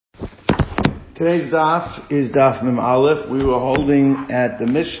Today's daf is daf Mem Aleph. We were holding at the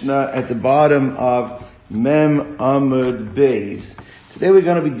Mishnah at the bottom of Mem Amud Beis. Today we're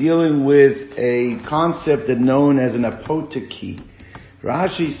going to be dealing with a concept that's known as an apoteki.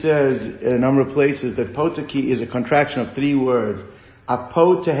 Rashi says in a number of places that poteki is a contraction of three words.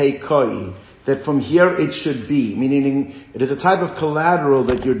 Apotehekoi, that from here it should be, meaning it is a type of collateral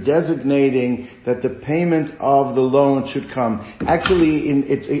that you're designating that the payment of the loan should come. Actually,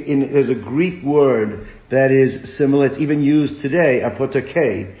 there's a Greek word that is similar. It's even used today,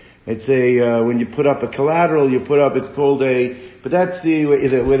 apoteke. It's when you put up a collateral, it's called but that's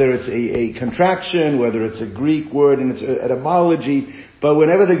whether it's a contraction, whether it's a Greek word and it's an etymology. But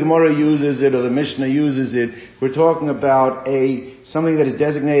whenever the Gemara uses it or the Mishnah uses it, we're talking about something that is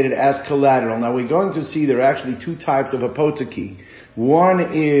designated as collateral. Now we're going to see there are actually two types of apoteki.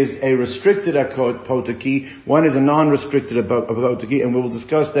 One is a restricted apoteki, one is a non-restricted apoteki, and we will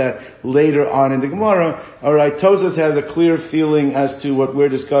discuss that later on in the Gemara. Alright, Tosas has a clear feeling as to what we're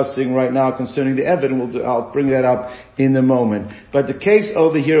discussing right now concerning the Eved, and I'll bring that up in a moment. But the case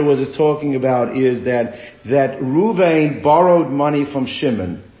over here is talking about is that Reuven borrowed money from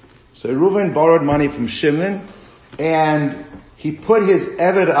Shifman. So Reuven borrowed money from Shifman, and he put his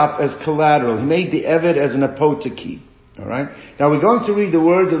Eved up as collateral. He made the Eved as an apoteki. Alright? Now we're going to read the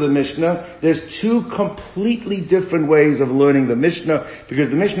words of the Mishnah. There's two completely different ways of learning the Mishnah, because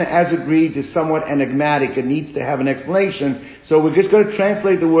the Mishnah, as agreed, is somewhat enigmatic. It needs to have an explanation. So we're just going to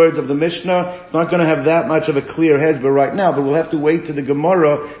translate the words of the Mishnah. It's not going to have that much of a clear hezbollah right now, but we'll have to wait to the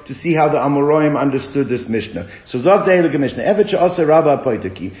Gemara to see how the Amoraim understood this Mishnah. So Zav De'elik Mishnah. Evet she'asa Rabba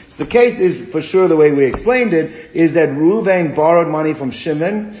Poitaki. So the case is, for sure, the way we explained it, is that Reuven borrowed money from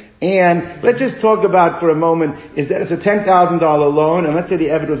Shimon. And let's just talk about for a moment is that it's a $10,000 loan, and let's say the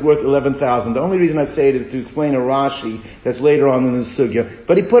Eved was worth $11,000. The only reason I say it is to explain a Rashi that's later on in the Sugya.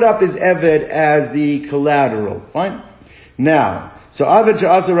 But he put up his Eved as the collateral, right? Now, so Aved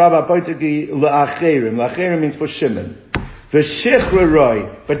she'asa Rabba Poitaki la'acherim. La'acherim means for Shimon.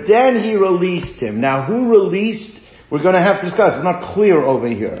 V'shichraroi. But then he released him. Now, who released? We're going to have to discuss. It's not clear over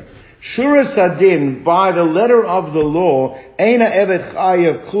here. Shura Sadin, by the letter of the law, Eina Evet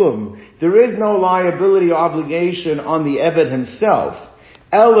Chayav Klum. There is no liability or obligation on the Evet himself.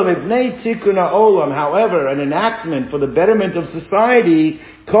 Elam Ibnei Tikuna Olam, however, an enactment for the betterment of society,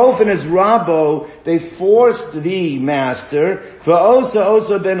 Kolfin is Rabo, they forced the master,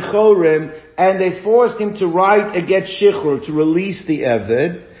 V'osa ben Chorim, and they forced him to write a get shichrur, to release the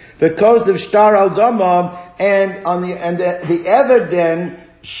Evet, because of Shtar al Damam, and the Evet then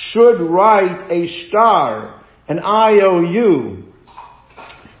should write a shtar, an IOU,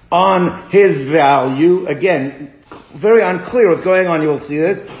 on his value. Again, very unclear what's going on, you will see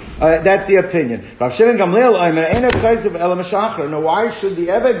this. That's the opinion. Rav Shimon Gamliel, now why should the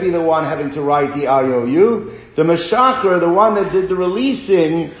Eved be the one having to write the IOU? The Meshacher, the one that did the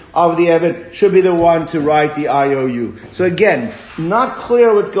releasing of the Eved, should be the one to write the IOU. So again, not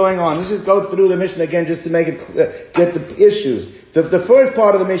clear what's going on. Let's just go through the Mishnah again just to make it get the issues. The first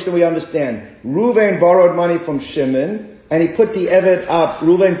part of the Mishnah we understand. Reuven borrowed money from Shimon, and he put the Eved up.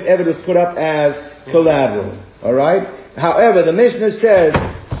 Reuven's Eved was put up as collateral. Alright? However, the Mishnah says,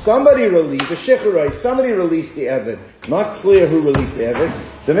 somebody released the Eved. Not clear who released the Eved.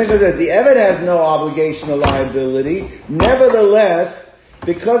 The Mishnah says the Eved has no obligation or liability. Nevertheless,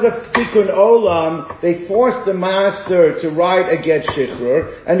 because of Tikkun Olam, they forced the master to write a get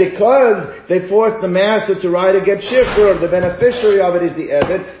shichrur, and because they forced the master to write a get shichrur, the beneficiary of it is the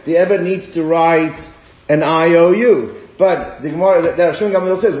Eved needs to write an IOU. But the Gemara, the Shimon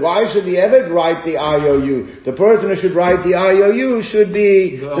Gamliel says, why should the Eved write the IOU? The person who should write the IOU should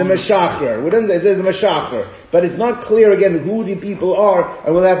be the Meshacher. It says the Meshacher. But it's not clear again who the people are,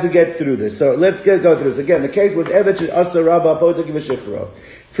 and we'll have to get through this. So let's go through this. Again, the case was Eved she'asa Rabba Poitaki v'shichraro.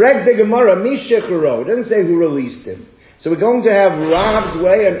 Frag the Gemara, mi shichraro. It doesn't say who released him. So we're going to have Rav's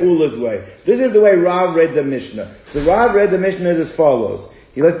way and Ula's way. This is the way Rav read the Mishnah. So Rav read the Mishnah as follows.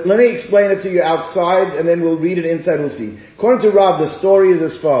 Let me explain it to you outside, and then we'll read it inside, we'll see. According to Rav, the story is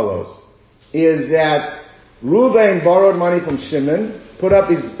as follows. Is that Reuven borrowed money from Shimon, put up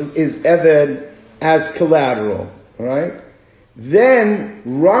his Eved as collateral. Alright? Then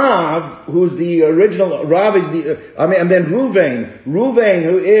Rav, who's the original, and then Reuven,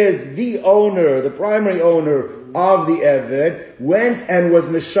 who is the owner, the primary owner of the Eved, went and was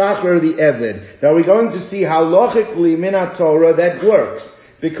Meshacher the Eved. Now we're going to see how logically min Torah that works.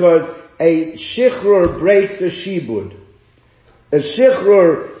 Because a shichrur breaks a shibud. A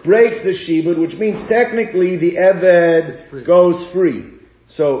shichrur breaks the shibud, which means technically the Eved goes free.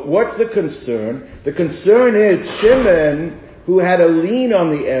 So what's the concern? The concern is Shimon who had a lien on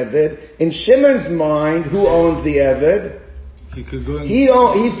the Eved. In Shimon's mind, who owns the Eved? He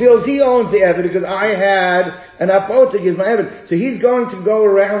feels he owns the Eved because I had an apotek is my Eved. So he's going to go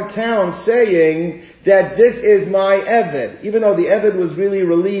around town saying that this is my Eved, even though the Eved was really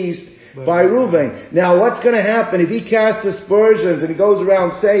released by Reuven. Now what's going to happen if he casts aspersions and he goes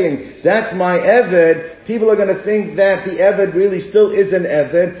around saying, that's my Eved, people are going to think that the Eved really still is an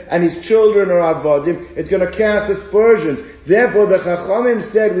Eved and his children are Avodim. It's going to cast aspersions. Therefore the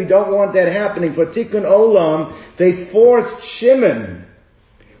Chachamim said we don't want that happening. For Tikkun Olam, they forced Shimon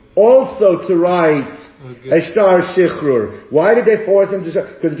also to write a Shtar Shichrur. Why did they force him to?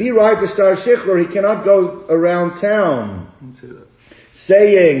 Because if he writes a Shtar Shichrur, he cannot go around town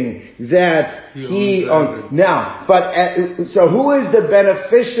saying that he owns. Now, so who is the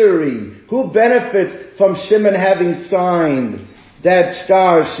beneficiary? Who benefits from Shimon having signed that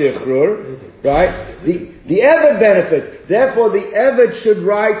Shtar Shichrur? Right? The Eved benefits. Therefore, the Eved should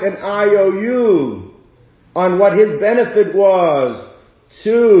write an IOU on what his benefit was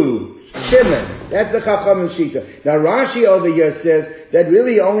to Shimon. That's the Chachamim Shita. Now Rashi over here says that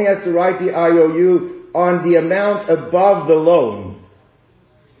really he only has to write the IOU on the amount above the loan.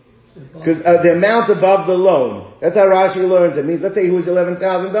 Because the amount above the loan. That's how Rashi learns. It means, let's say he was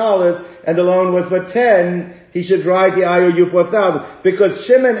 $11,000 and the loan was for 10, he should write the IOU for 1,000. Because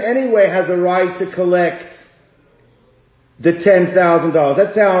Shimon anyway has a right to collect the $10,000.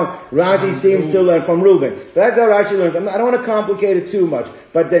 That's how Rashi seems to learn from Reuven. That's how Rashi learns. I don't want to complicate it too much.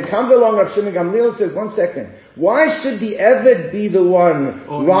 But then comes along Rav Shimon Gamliel says, 1 second. Why should the Eved be the one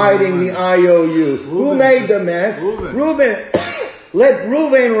writing the IOU? Reuven. Who made the mess? Reuven. Let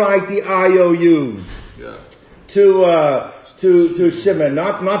Reuven write the IOU to Shimon,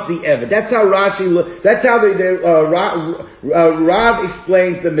 not the Eved. That's how Rashi. That's how Rav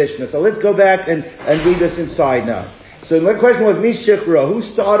explains the Mishnah. So let's go back and read this inside now. So my question was, Mishikra, who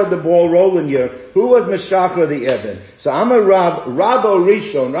started the ball rolling here? Who was Meshachra the Eved? So I'm a Rabbo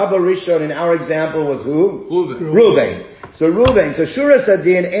Rishon. Rabbo Rishon in our example was who? Reuven. So Shura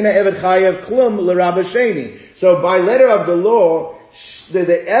Sadin, Ena Eved Chayev Klum LeRabba Sheni. So by letter of the law, the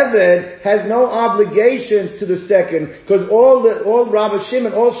Eved has no obligations to the second, because all Rabbi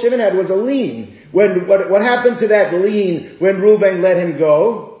Shimon, all Shimon had was a lien. What happened to that lien when Reuven let him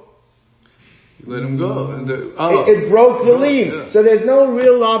go? Let him go. It broke the lien. Yeah. So there's no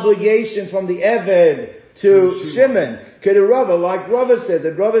real obligations from the Eved to Shimon. Rava, like Rava says,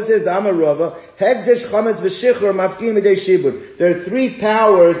 I'm a Rava, Hegdish, Chametz, V'Shichur, Mafkim, Midei Shibud. There are 3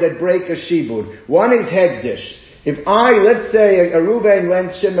 powers that break a Shibud. One is Hegdish. If let's say a Reuven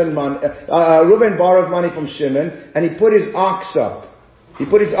lends Shimon money, Reuven borrows money from Shimon, and he put his ox up. He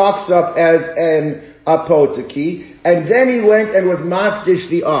put his ox up as an apoteki, and then he went and was makdish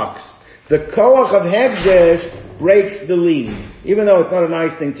the ox. The koach of Hegdish breaks the lien. Even though it's not a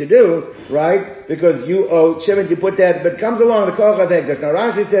nice thing to do, right? Because you owe Shimon, you put that, but comes along the koach of Hegdish. Now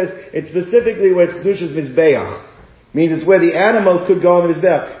Rashi says it's specifically where it's Kedushas Mizbeach. Means it's where the animal could go on the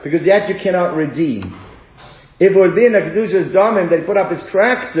Mizbeach, because that you cannot redeem. If it would be in a Kedushas Damim that he put up his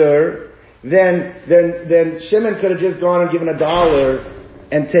tractor, then Shimon could have just gone and given $1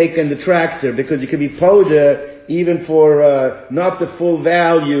 and taken the tractor, because you could be poda even for not the full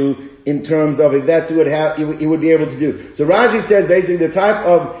value in terms of if that's what he would be able to do. So Rashi says basically the type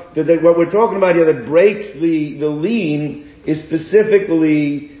of what we're talking about here that breaks the lien is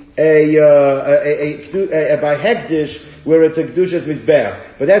specifically by Hektish, where it's a Kedushas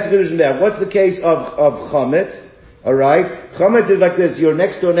Mizbeach. But that's Kedushas Mizbeach. What's the case of Chametz? Alright? Chametz is like this. Your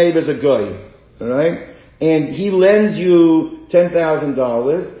next door neighbor's a guy. Alright? And he lends you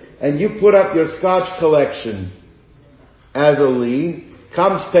 $10,000 and you put up your scotch collection as a lien.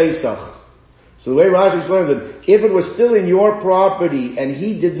 Comes Pesach. So the way Rashi explains it, if it was still in your property and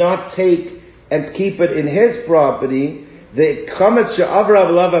he did not take and keep it in his property, the Chametz she'avra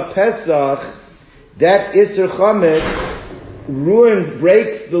lava Pesach, that Isser Chametz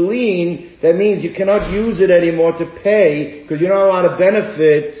breaks the lien. That means you cannot use it anymore to pay, because you're not allowed to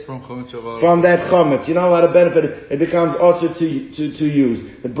benefit from that chametz. You're not allowed to benefit. It becomes also to use.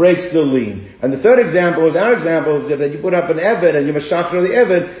 It breaks the lien. And the third example is our example is that you put up an Eved and you mashachar the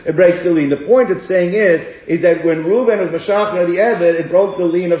Eved, it breaks the lien. The point it's saying is that when Reuven was mashachar the Eved, it broke the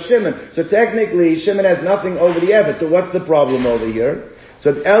lien of Shimon. So technically, Shimon has nothing over the Eved. So what's the problem over here? So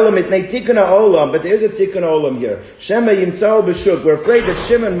element may tikkun olam, but there is a tikkun olam here. Shema yimtzau b'shuk. We're afraid that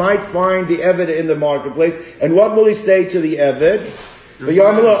Shimon might find the Eved in the marketplace, and what will he say to the Eved?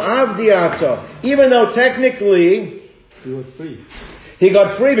 Even though technically he was free. He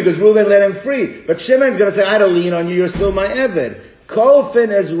got free because Reuven let him free. But Shimon's going to say, I don't lien on you, you're still my Eved. Kofin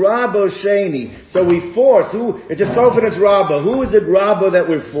as Rabbo Sheni. So we force, it's just Kofin as Rabbo. Who is it Rabbo that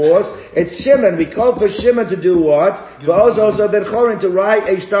we're forced? It's Shifman. We call for Shifman to do what? Also Ben Chorin to write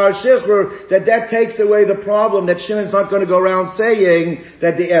a star shichr, that takes away the problem that Shimmon's not going to go around saying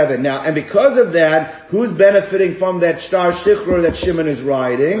that the Eved. Now, and because of that, who's benefiting from that star shichr that Shimon is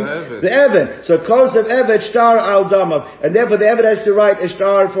writing? The Eved. So Kos of Eved star al damav. And therefore the Eved has to write a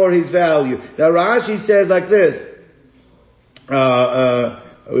star for his value. Now Rashi says like this. Whatever.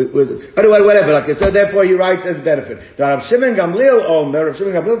 Okay, so therefore he writes as benefit. Now Rav Shimon Gamliel Omer, Rav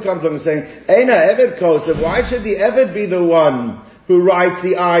Shimon Gamliel comes along and saying, Eina Eved Kosev, why should the Eved be the one who writes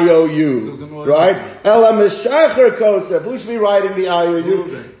the IOU? Right? Ela Meshacher Kosev, who should be writing the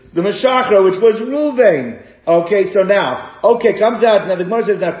IOU? The Meshacher, which was Ruvain. Okay, so now, comes out, now the Gemara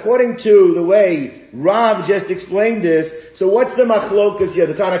says, now according to the way Rav just explained this, so what's the machlokas here?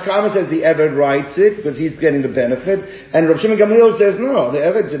 The Tanakama says the Eved writes it, because he's getting the benefit, and Rav Shimon Gamliel says, no, the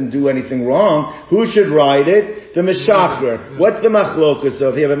Eved didn't do anything wrong. Who should write it? The Meshacher. What's the machlokas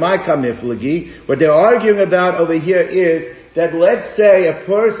of here? What they're arguing about over here is that let's say a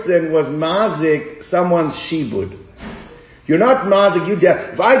person was mazik someone's shibud. You're not mazik,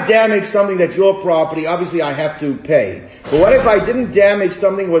 if I damage something that's your property, obviously I have to pay. But what if I didn't damage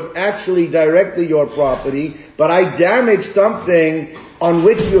something that was actually directly your property, but I damaged something on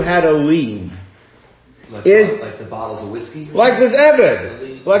which you had a lien? Like the bottles of whiskey? Like this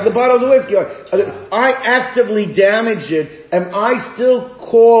Eved. Like the bottles of whiskey. I actively damaged it. Am I still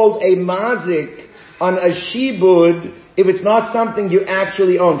called a mazik on a shibud if it's not something you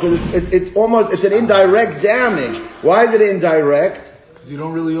actually own? Because it's an indirect damage. Why is it indirect? Because you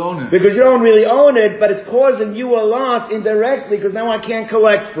don't really own it. Because you don't really own it, but it's causing you a loss indirectly because now I can't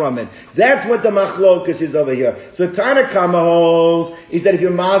collect from it. That's what the machlokus is over here. So Tanakama holds is that if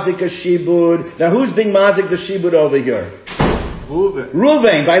you're mazik a shibud, now who's being mazik the shibud over here?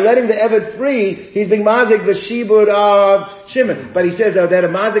 Ruvain. By letting the Eved free, he's being mazik the shibud of Shimon. But he says that a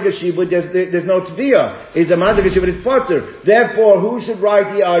mazik a shibud, there's no tviyah. He's a mazik a shibud, is potter. Therefore, who should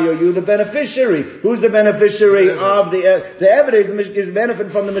write the IOU? The beneficiary. Who's the beneficiary of the Eved? Is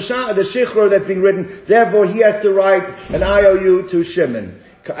benefit from the shichr that's being written. Therefore, he has to write an IOU to Shimon.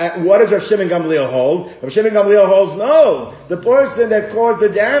 What does Rav Shimon Gamliel hold? Rav Shimon Gamliel holds, no. The person that caused the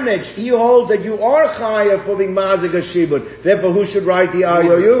damage, he holds that you are chayav for being mazik a shibud. Therefore, who should write the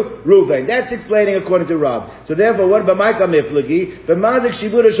IOU? Ruvain. That's explaining according to Rav. So therefore, what about my kamiflagi? The mazik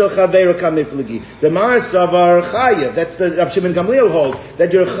shibud shel chaveru kamiflagi. The mar savar chayav. That's the Rav Shimon Gamliel holds,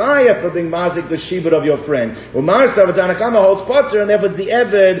 that you're chayav for being mazik the shibud of your friend. Well, mar savar Tanakama holds potter, and therefore it's the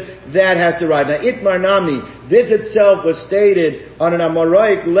Eved that has to write. Now, itmar nami. This itself was stated on an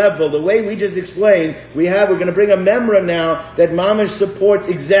Amoraic level. The way we just explained, we're going to bring a memra now that Mamish supports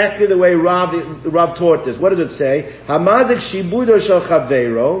exactly the way Rav taught this. What does it say? Hamazik shibudo shel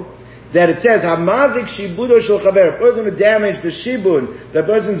chaveiro. That it says, Hamazik shibudo shel chaveiro. A person who damaged the shibud, the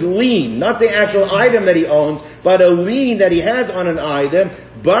person's lien, not the actual item that he owns, but a lien that he has on an item.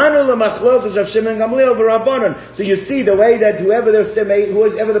 Banu l'machlokas of Shimon Gamliel v'Rabbanan. So you see the way that whoever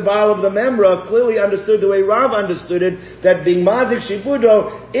the Baal of the Memra clearly understood the way Rav understood it, that being mazik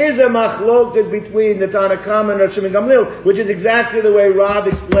shibudo is a machlokas between the Tanakama and Shimon Gamliel, which is exactly the way Rav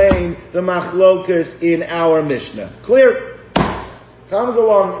explained the machlokas in our Mishnah. Clear? Comes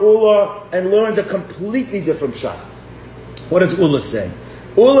along Ula and learns a completely different shot. What does Ula say?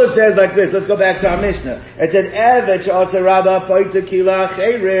 Ula says like this. Let's go back to our Mishnah. It said, Eved she'asa Rabba poita kila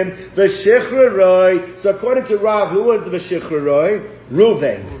cherim v'shichreroi. So according to Rav, who was the v'shichreroi?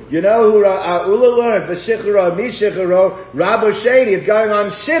 Ruvain. You know who Ula learns? V'shichreroi, mishichreroi, Rabbo Sheni. It's going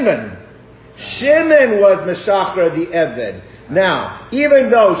on Shimon. Shimon was Meshachar the Eved. Now, even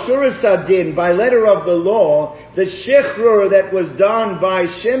though Shuras Adin, by letter of the law, the shichrur that was done by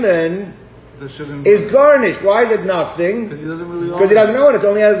Shimon is garnished. Why is it nothing? Because he doesn't own it. It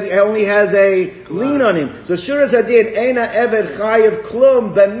only has a lien on him. So Shuras Adin, Eina Eved Chayev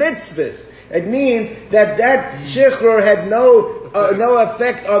Klum B'mitzvahs. It means that shichrur had no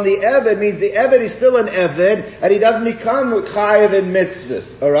effect on the Eved. Means the Eved is still an Eved, and he doesn't become Chayev in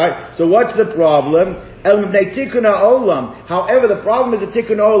mitzvahs. Alright? So what's the problem? However, the problem is a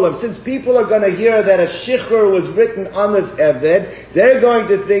tikkun olam. Since people are going to hear that a shichr was written on this Eved, they're going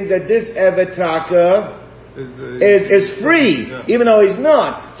to think that this Eved taka is free, even though he's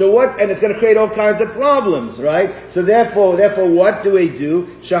not. So what? And it's going to create all kinds of problems, right? So therefore, what do we do?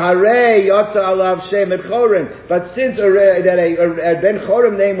 Shaharei yotza alav shem et chorim. But since that a ben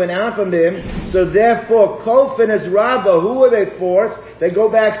chorim name went out from him, so therefore, Kofin is Rabba. Who were they forced? they go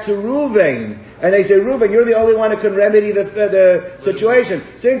back to Reuven. And they say, Reuven, you're the only one who can remedy the situation.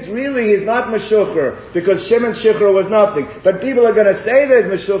 Since really he's not Meshucher, because Shimon's Shichur was nothing. But people are going to say there's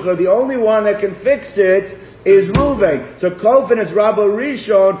Meshucher, the only one that can fix it is Reuven. So Kofin is Rabbi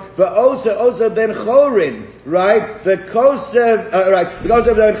Rishon, but Osa ben Chorin, right? The Kosev, right? The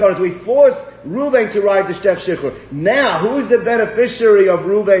Kosev ben Chorin. So we force Reuven to write the Shtech Shichur. Now, who's the beneficiary of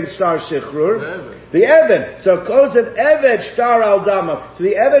Reuven's Star Shichur? The Eved. So Kosev Eved Star Al Dama. So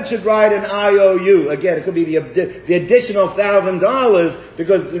the Eved should write an IOU. Again, it could be the additional $1,000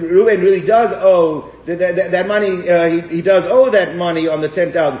 because Reuven really does owe that money. He does owe that money on the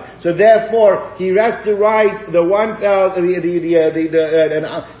 10,000. So therefore, he has to write the 1,000.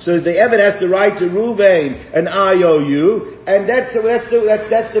 So the Eved has to write to Reuven an IOU, and that's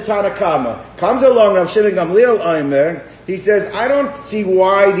the Tanakama. Comes along Rav Shimon Gamliel Omer. He says, I don't see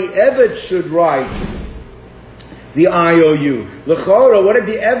why the Eved should write the IOU. L'chora, what did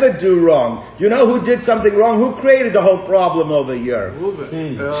the Eved do wrong? You know who did something wrong? Who created the whole problem over here?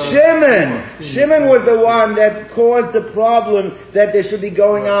 Shimon. Shimon was the one that caused the problem that there should be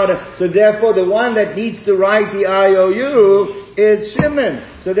going out. So therefore, the one that needs to write the IOU is Shimon.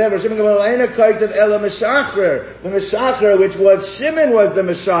 So therefore, Shimon Gamliel Kaisav Ela Meshachrer. The Meshachrer, which was Shimon, was the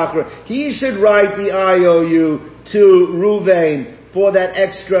Meshachrer. He should write the IOU to Reuven for that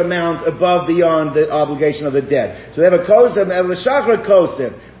extra amount above beyond the obligation of the debt. So they have a Kosev, they have a Meshachrer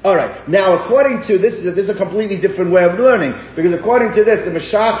Kosev. Alright, now according to, this is a completely different way of learning, because according to this, the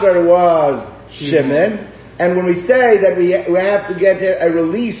Meshachrer was Shimon, and when we say that we have to get a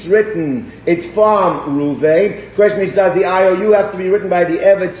release written, it's from Reuven. The question is, does the IOU have to be written by the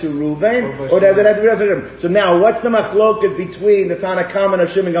Eved to Reuven, or does it have to be written to Shimon? So now, what's the machlokas between the Tanakama of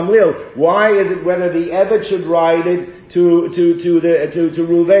Shimon Gamliel? Why is it whether the Eved should write it to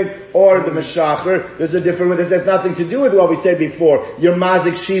Reuven or the Meshacher? There's a different. This has nothing to do with what we said before. Your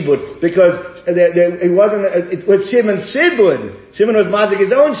mazik shibud, because it was Shimon's shibud. Shimon was mazik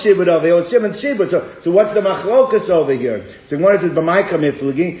his own shibud over here. It was Shimon's shibud. So what's the machlokas over here? So when it says b'maika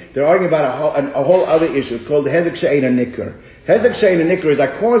miflagi, they're arguing about a whole other issue. It's called the hezek she'ein nikkur. Hezek she'ein nikkur is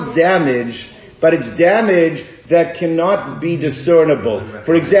I cause damage, but it's damage that cannot be discernible.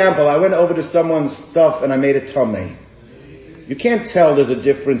 For example, I went over to someone's stuff and I made a tummy. You can't tell there's a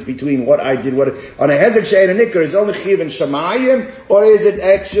difference between what I did, on a hezek she'ein nikkur, is only chiv and shamayim, or is it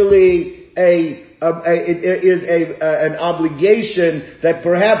actually an obligation that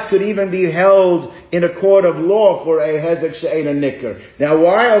perhaps could even be held in a court of law for a hezek she'ein nikkur. Now,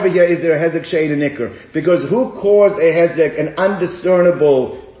 why over here is there a hezek she'ein nikkur? Because who caused a hezek, an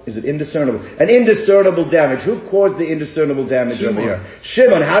indiscernible damage? Who caused the indiscernible damage Shimon. Over here?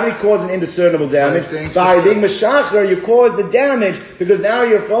 Shimon. How did he cause an indiscernible damage? By being Meshacher, you caused the damage because now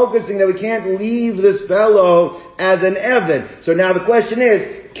you're focusing that we can't leave this fellow as an Eved. So now the question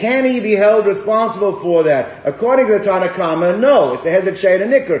is, can he be held responsible for that? According to the Tanakama, no. It's a hezek she'ein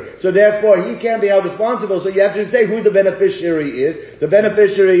nikkur. So therefore, he can't be held responsible. So you have to say who the beneficiary is. The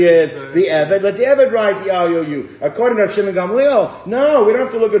beneficiary is the Eved. Let the Eved write the IOU. According to Shimon Gamliel, no, we don't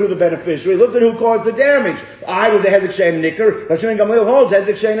have to look at who the beneficiary. Look at who caused the damage. I was a hezek she'ein nikkur. But Shimon Gamliel holds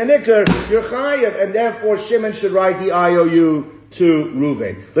hezek she'ein nikkur. You're chayav, and therefore Shimon should write the IOU to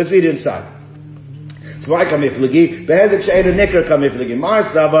Reuven. Let's read inside. Zwei kamiflagi, behezek she'ein nikkur kamiflagi. Mar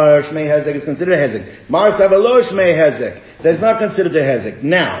savar shmei hezek is considered a hezek. Mar savar lo shmei hezek. That's not considered a hezek.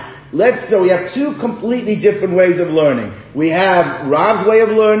 Now, we have two completely different ways of learning. We have Rav's way of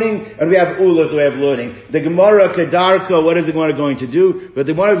learning, and we have Ula's way of learning. The Gemara Kedarko, what is the Gemara going to do? But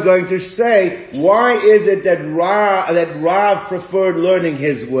the Gemara is going to say, why is it that Rav preferred learning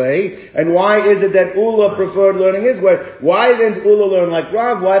his way, and why is it that Ula preferred learning his way? Why didn't Ula learn like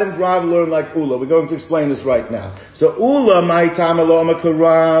Rav? Why didn't Rav learn like Ula? We're going to explain this right now. So Ula, my Tamaloma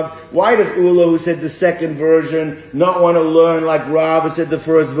Rav. Why does Ula, who said the second version, not want to learn like Rav, who said the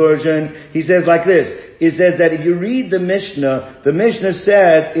first version? He says like this. He says that if you read the Mishnah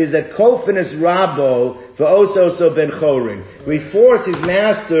says is that Kofin is Rabo for Oso ben Chorin. We force his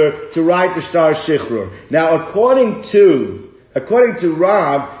master to write the Star Shichrur. Now, according to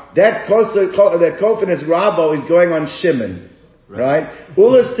Rav, that Kofin is Rabo is going on Shimon, right?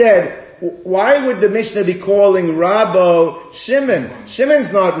 Ula said, why would the Mishnah be calling Rabo Shimon?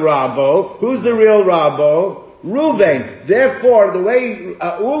 Shimon's not Rabo. Who's the real Rabo? Reuven. Therefore, the way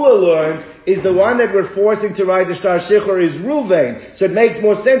Ula learns is the one that we're forcing to write the Shtar Shichur is Ruvain. So it makes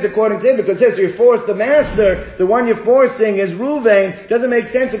more sense according to him, because it says you force the master, the one you're forcing is Ruvain. Doesn't make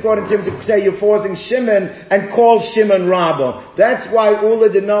sense according to him to say you're forcing Shimon and call Shimon Rabbo. That's why Ula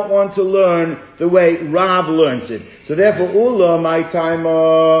did not want to learn the way Rav learned it. So therefore Ula, my time,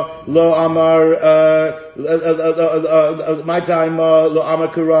 lo amar, my time, lo amar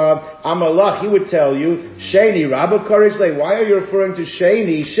karav, amalach, he would tell you, Sheni, Rabbo Karishle, why are you referring to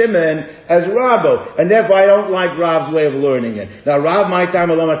Sheni, Shimon, as Rabbo? And therefore I don't like Rav's way of learning it. Now Rav, my time,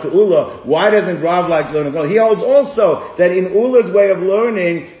 lo amar Ula, why doesn't Rav like learning it? He holds also that in Ula's way of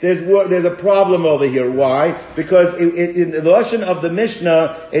learning, there's a problem over here. Why? Because in the Lashon of the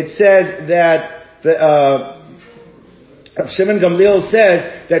Mishnah, it says that Shimon Gamliel says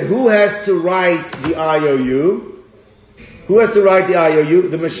that who has to write the IOU? Who has to write the IOU?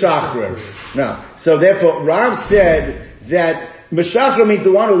 The Meshachrer. Now, so therefore, Rav said that Meshachrer means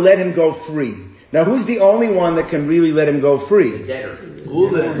the one who let him go free. Now, who's the only one that can really let him go free? The debtor.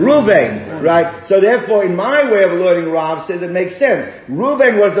 Ruvain, right? So therefore, in my way of learning, Rav says it makes sense.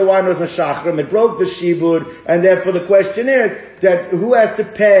 Ruvain was the one who was Meshachrim, it broke the Shibud, and therefore the question is that who has to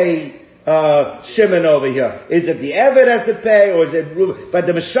pay Shimon over here? Is it the Eved has to pay, or is it Reuben? But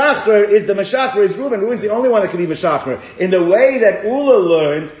the Meshacher is Reuben. Reuben is the only one that can be Meshacher. In the way that Ula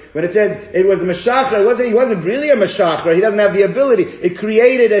learned, when it said it was the Meshacher, he wasn't really a Meshacher. He doesn't have the ability. It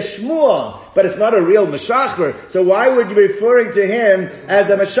created a Shmuel, but it's not a real Meshacher. So why would you be referring to him as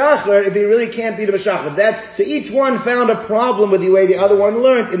a Meshacher if he really can't be the Meshacher? So each one found a problem with the way the other one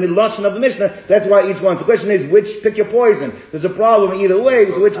learned in the Lashon of the Mishnah. That's why each one. So the question is, pick your poison. There's a problem either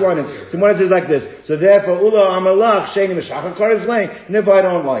way, so which one is? So one says like this. So therefore, Ula Amalach, Sheni Meshacher Kares Lane, and if I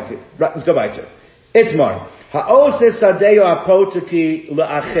don't like it. Right, let's go back to it. Itmar. Ha'oses Sadeo Apotaki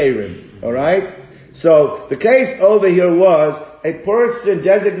La'acherim. Alright? So, the case over here was, a person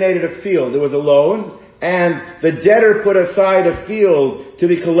designated a field. There was a loan, and the debtor put aside a field to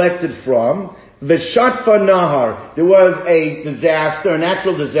be collected from. V'shatfa Nahar. There was a disaster, a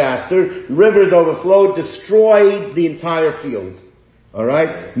natural disaster. Rivers overflowed, destroyed the entire field.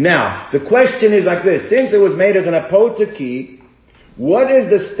 Alright? Now, the question is like this. Since it was made as an apotaki, what is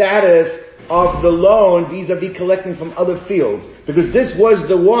the status of the loan vis-a-vis collecting from other fields? Because this was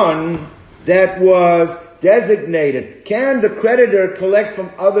the one that was designated. Can the creditor collect from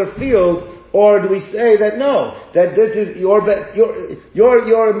other fields, or do we say that no, that this is your bad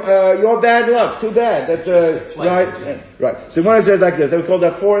luck, too bad? That's right. Right. So when it says like this, we call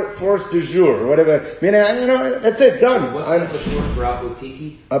that force du jour, or whatever. Meaning, that's it, done. What's the short for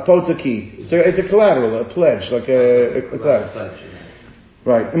apotiki? Apotaki. It's a collateral, a pledge, like a collateral.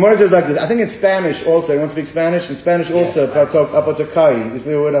 Right. And what it says like this, I think in Spanish also, you want to speak Spanish? In Spanish also, apotekai. Is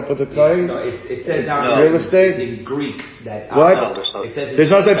there a word apotekai? No, it says real estate? In Greek that... What? No, there's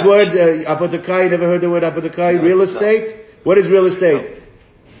no such word, apotekai, never heard the word apotekai? Real estate? What is real estate?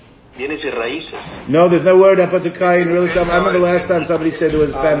 No, there's no word apotekai in real estate. I remember last time somebody said there was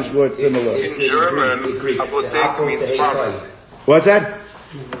a Spanish word similar. In German, apotheke means pharmacy. What's that?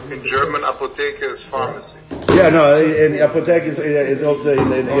 In German, apotheke is pharmacy. Yeah, no, and apotheke is also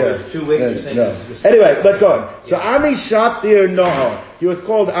in here. Two ways to no. Anyway, let's go on. So Ami Shapir Noah, he was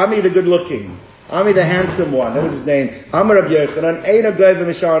called Ami the good looking. Ami the handsome one, that was his name. Amar Rabbi Yochanan, Eina Goyva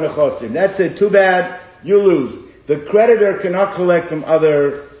Mishar Nechosim. That's it, too bad, you lose. The creditor cannot collect from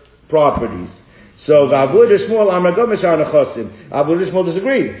other properties. So, Abu Shmuel Amar Goyva Mishar Nechosim. Abu Shmuel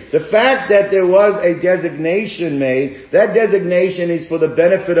disagreed. The fact that there was a designation made, that designation is for the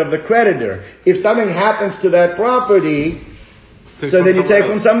benefit of the creditor. If something happens to that property, so then you take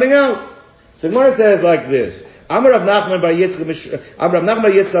from something else. So Gemara says like this. Amar Rav Nachman Bar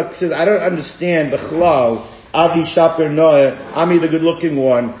Yitzchak says, I don't understand the chalal, Avi Shapir Noah, Ami the good looking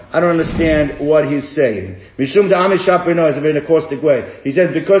one. I don't understand what he's saying. Mishum da Ami Shapir Noah is a very caustic way. He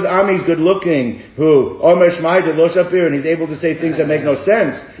says because Ami's good looking, who Omer Shmaita Lo Shapir, and he's able to say things that make no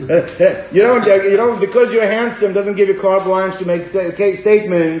sense. You don't because you're handsome doesn't give you carte blanche to make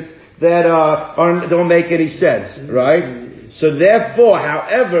statements that don't make any sense, right? So therefore,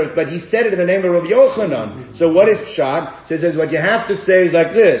 however, but he said it in the name of Rabbi Yochanan. So what is Pshat? So he says what you have to say is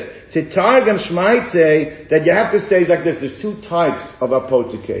like this. Titargam Shmaite, that you have to say is like this. There's two types of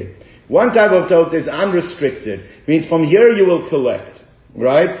apoteke. One type of tot is unrestricted. Means from here you will collect.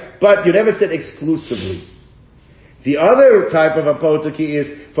 Right? But you never said exclusively. The other type of apoteke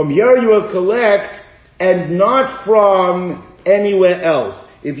is from here you will collect and not from anywhere else.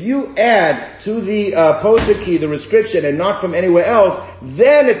 If you add to the potaki the restriction and not from anywhere else,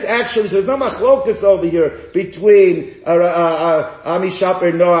 then it's actually, so there's no machlokas over here between Ami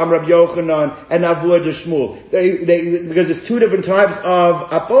Shaper Noam, Rabbi Yochanan, and Avua de Shmuel. Because there's two different types of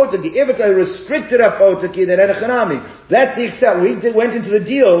apotaki. If it's a restricted apotaki, then enechanami. That's the exception. We went into the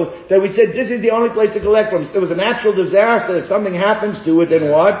deal that we said this is the only place to collect from. If it was a natural disaster, if something happens to it, then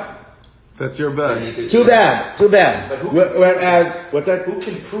what? That's your bad. Too bad. Whereas, what's that? Who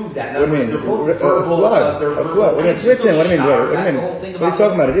can prove that? What do you mean? A flood. When it's written, what do you mean? What are you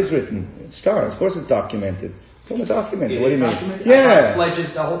talking about? It is written. It's stars. Of course it's documented. It's documented. What do you mean? Yeah.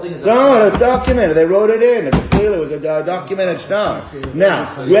 The whole thing is no, it's documented. They wrote it in. Clearly it was a documented star.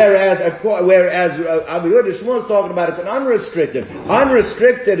 Now, whereas Abiyud Shmuel is talking about it's an unrestricted.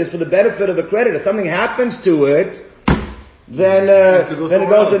 Unrestricted is for the benefit of the creditor. If something happens to it, then it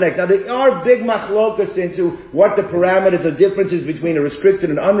goes to the next. Now there are big machlokas into what the parameters, the differences between a restricted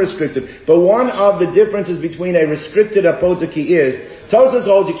and unrestricted. But one of the differences between a restricted apotaki is, Tosfos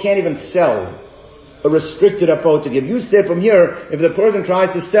holds you can't even sell a restricted apotaki. If you say from here, if the person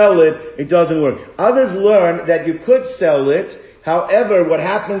tries to sell it, it doesn't work. Others learn that you could sell it. However, what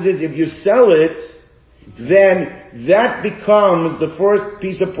happens is if you sell it, then that becomes the first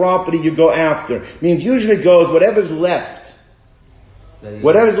piece of property you go after. Means usually it goes whatever's left.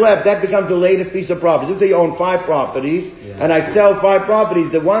 Whatever's left, that becomes the latest piece of property. Let's say you own 5 properties, and I sell 5 properties.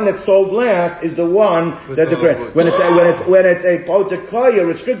 The one that sold last is the one that when it's a potakaya,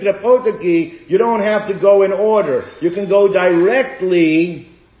 restricted apotaki, you don't have to go in order. You can go directly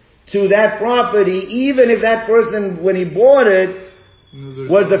to that property, even if that person, when he bought it,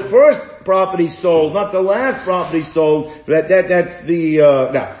 was the first property sold, not the last property sold. That's the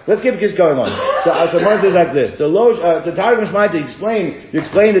now. Let's keep just going on. So Mars is like this. The Targum Shmai to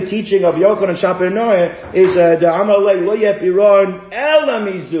explain the teaching of Yochanan and Shaper Noah is the Amalei Lo Yepiron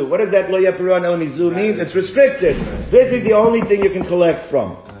Elamizu. What does that Lo Yepiron Elamizu mean? It's restricted. This is the only thing you can collect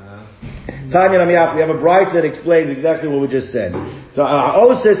from. Tanya Lamiyach, we have a brayso that explains exactly what we just said. So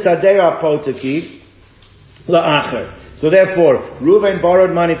Oses Sadei Apotaki La'acher. So therefore, Reuven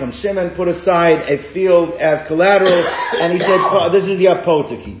borrowed money from Shimon, put aside a field as collateral, and he said, this is the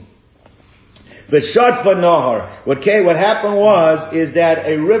apotaki. But Shatfa Nahar, what happened is that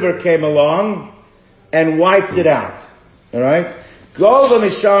a river came along and wiped it out. Alright? Gova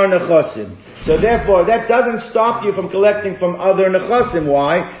Mishar Nechosim. So therefore, that doesn't stop you from collecting from other Nechosim.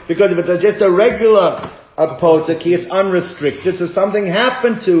 Why? Because if it's just a regular apotaki, it's unrestricted, so something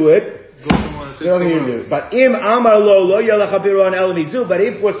happened to it, nothing you do. But if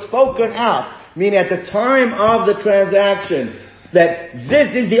was spoken out, meaning at the time of the transaction, that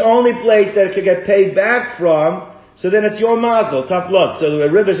this is the only place that it could get paid back from, so then it's your mazel, tough luck. So the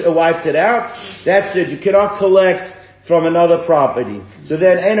river wiped it out, that's it. You cannot collect from another property. So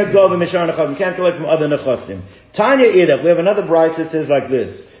then, you can't collect from other nechosim. Tanya Idach, we have another brayso that says like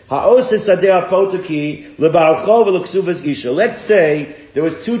this. Let's say there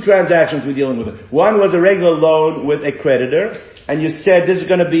was 2 transactions we're dealing with. One was a regular loan with a creditor, and you said this is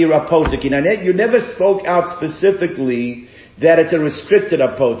going to be a apotaki. Now you never spoke out specifically that it's a restricted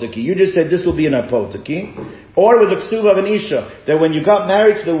apotaki. You just said this will be an apotaki. Or it was a ksuva of an isha, that when you got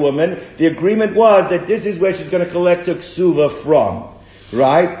married to the woman, the agreement was that this is where she's going to collect a ksuva from.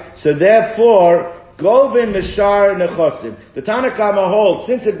 Right? So therefore, Govin Mishar Nechosim. The Tanakama holds,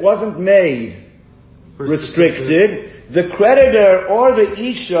 since it wasn't made restricted, the creditor or the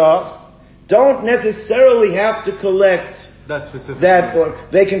Isha don't necessarily have to collect that, or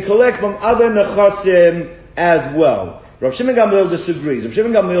they can collect from other Nechosim as well. Rav Shimon Gamliel disagrees. Rav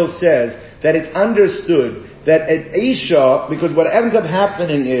Shimon Gamliel says that it's understood that an Isha, because what ends up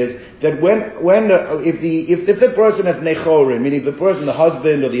happening is that if the person has nechorim, meaning the person, the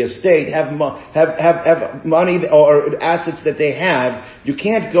husband or the estate have money or assets that they have, you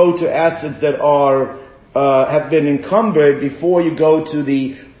can't go to assets that have been encumbered before you go to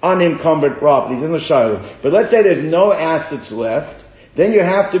the unencumbered properties in the Shiloh. But let's say there's no assets left. Then you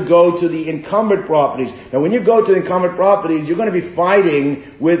have to go to the encumbered properties. Now when you go to the encumbered properties, you're going to be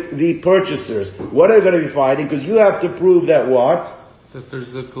fighting with the purchasers. What are they going to be fighting? Because you have to prove that what? That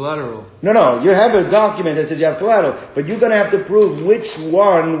there's a collateral. No, you have a document that says you have collateral, but you're going to have to prove which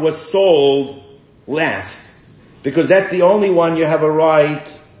one was sold last. Because that's the only one you have a right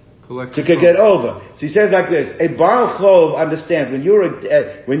to get over. So he says like this, a Baal Chov understands, when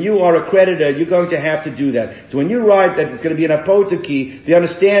you are a creditor, you're going to have to do that. So when you write that it's going to be an apotaki, the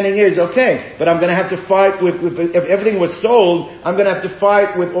understanding is, okay, but I'm going to have to fight with if everything was sold, I'm going to have to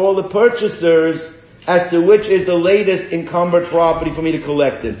fight with all the purchasers as to which is the latest encumbered property for me to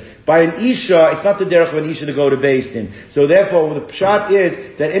collect it. By an Isha, it's not the derech of an Isha to go to Beis Din. So therefore, the pshat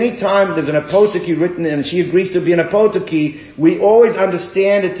is that any time there's an apoteki written and she agrees to be an apoteki, we always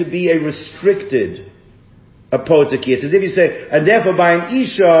understand it to be a restricted apoteki. It's as if you say, and therefore by an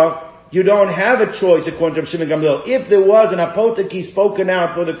Isha, you don't have a choice according to Shifman Gamliel. If there was an apoteki spoken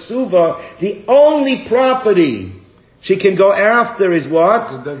out for the ksuva, the only property she can go after is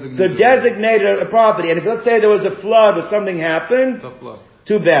what? The designated property. And if let's say there was a flood or something happened,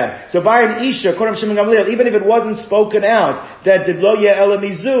 too bad. So by an Isha, according to Shifman Gamliel, even if it wasn't spoken out, that did lo yeh ela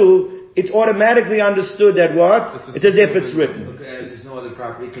mizu, it's automatically understood that what? It's as if it's written. Okay, if there's no other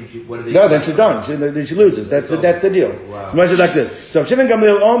property, can she, what are they? No, then she's done. Then she loses. That's the deal. Wow. Much like this. So Shifman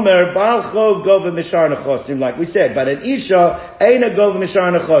Gamliel Omer, Baal Chov Gova Mishar Nechosim, like we said, but an Isha, Eina Gova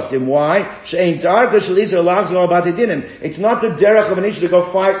Mishar Nechosim. Why? She'ein Darka Shalisha Lachs Lo Bati Dinim. It's not the derech of an Isha to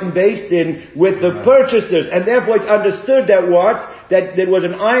go fight in Beis Din with the purchasers, and therefore it's understood that what? That there was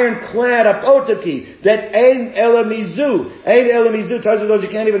an ironclad apoteki, that Ein Elamizu. Ein Elamizu tells you those you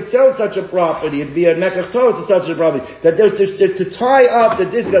can't even sell such a property. It'd be a mekach to such a property. That there's to tie up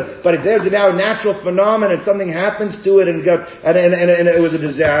that this guy, but if there's now a natural phenomenon and something happens to it and it was a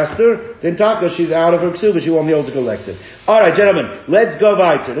disaster, then Taka, she's out of her ksuva, she won't be able to collect it. Alright, gentlemen, let's go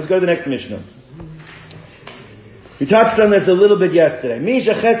weiter. Let's go to the next Mishnah. We touched on this a little bit yesterday.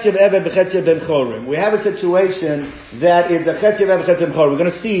 Misha Chetzev Eved B'Chetzev Ben Chorim. We have a situation that is a Chetzev Eved B'Chetzev Ben Chorim. We're going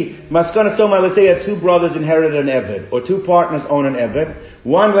to see Maskana Soma, let's say two brothers inherit an Eved, or two partners own an Eved.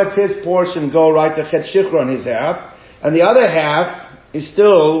 One lets his portion go right to Chet Shichra on his half, and the other half is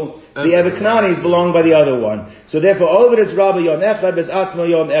still the Eved Knani is belonged by the other one. So therefore, over is Rabbi Yom Echad, Bez Atzmo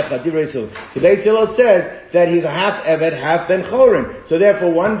Yom Echad, Divrei Sil. So Beis Hillel says that he's a half Eved, half Ben Chorim. So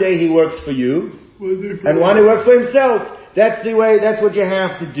therefore, one day he works for you, and one who works for himself. That's the way, that's what you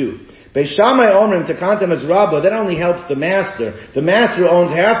have to do. Beis Shammai Omrim Takantam as Rabba, that only helps the master. The master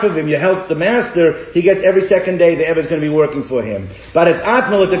owns half of him, you help the master, he gets every second day the Eved is going to be working for him. But it's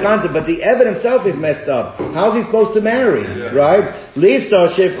Atmal Takantam, but the Eved himself is messed up. How's he supposed to marry? Right?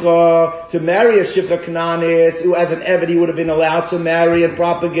 Lista Shifcha, to marry a Shifcha Kananis, who as an Eved he would have been allowed to marry and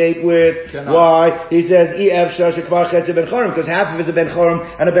propagate with. Why? He says, because half of it is a Ben Chorim,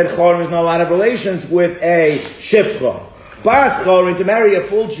 and a Ben Chorim is not allowed to have relations with a Shifcha. Bas Chorim, to marry a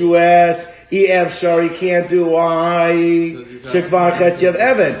full Jewess, E.F. Shari can't do. Why? Shekvar Chetzev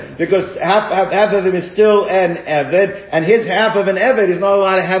Eved. Because half of him is still an Eved, and his half of an Eved is not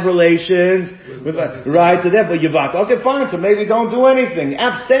allowed to have relations with, right? So therefore, Yavak. Okay, fine, so maybe don't do anything.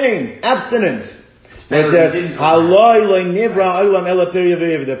 Abstain. Abstinence. It says,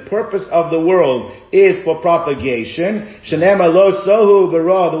 the purpose of the world is for propagation. The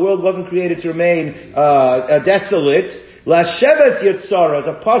world wasn't created to remain desolate. La Sheves Yitzara is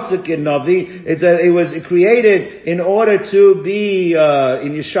a pasuk in Navi. It was created in order to be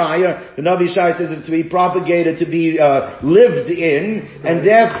in Yeshaya. The Navi Yeshaya says it's to be propagated, to be lived in, and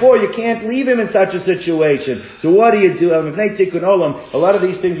therefore you can't leave him in such a situation. So what do you do? Tikkun Olam. A lot of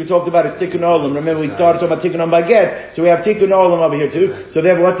these things we talked about is Tikkun Olam. Remember we started talking about Tikkun Olam Baget, so we have Tikkun Olam over here too. So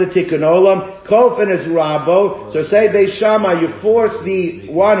therefore, what's the Tikkun Olam? Kofen is Rabo. So say Beis Shammai, you force the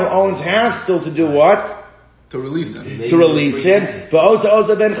one who owns half still to do what? To release him. To release him. For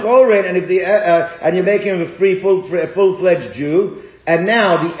also Ben Chorin, and if the and you make him a full-fledged Jew. And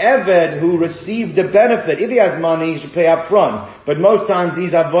now the Eved who received the benefit, if he has money, he should pay up front. But most times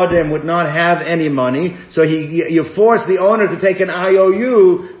these Avodim would not have any money, so you force the owner to take an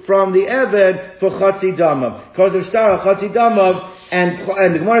IOU from the Eved for Chatzi Damav. Because of Star Chatzi Damav. And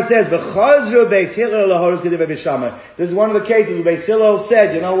the Gemara says, this is one of the cases where Beis Hillel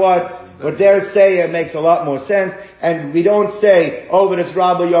said, you know what they're saying makes a lot more sense, and we don't say, over this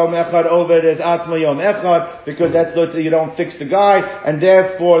Rabbi Yom Echad, over this Atzma Yom Echad, because that's you don't fix the guy, and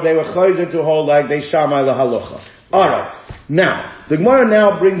therefore they were chayzer to hold like Beis Shammai lahalocha. Alright. Now, the Gemara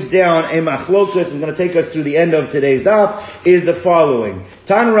now brings down a machlokas, is going to take us through the end of today's daf, is the following.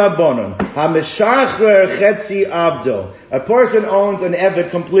 Tan Rabbonon, ha-meshachrer chetzi abdo. A person owns an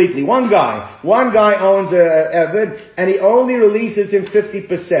Eved completely. One guy owns an Eved, and he only releases him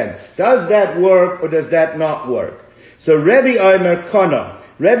 50%. Does that work, or does that not work? So Rabbi Omer Kona.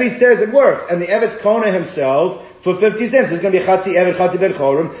 Rabbi says it works, and the Eved's Kona himself, for 50 cents. It's going to be Chatzi Eved, Chatzi Ben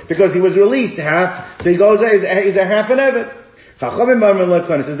Chorim, because he was released half, so he goes, he's a half an Eved.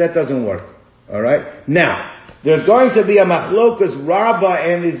 Chachamim says that doesn't work. Alright? Now, there's going to be a machlokas Rabba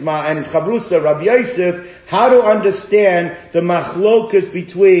and his Chabrusa, Rabbi Yosef, how to understand the machlokas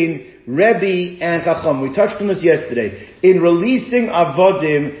between Rebbe and Chacham. We touched on this yesterday. In releasing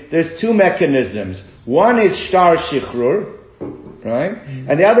Avodim, there's two mechanisms. One is Shtar Shichrur, right?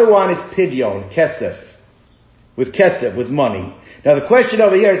 And the other one is pidyon, kesef. With money. Now the question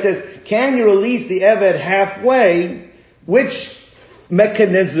over here, it says, can you release the Eved halfway? Which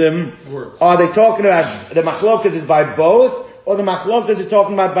mechanism are they talking about? The machlokas is by both, or the machlokas is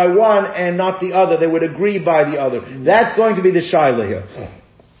talking about by one and not the other? They would agree by the other. That's going to be the shaila here.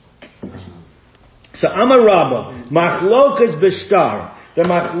 So Amar Rabba, machlokas b'shtar. The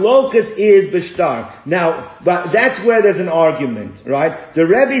machlokas is b'shtar. Now, but that's where there's an argument, right? The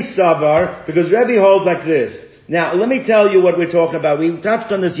Rebbe savar, because Rebbe holds like this. Now, let me tell you what we're talking about. We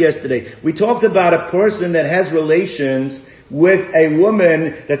touched on this yesterday. We talked about a person that has relations with a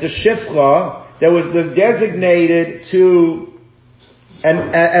woman that's a shifcha that was designated to an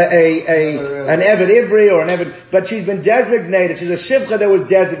Eved Ivri or an Eved, but she's been designated. She's a shifcha that was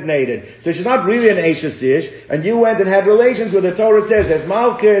designated. So she's not really an Eishes Ish, and you went and had relations with the Torah says there's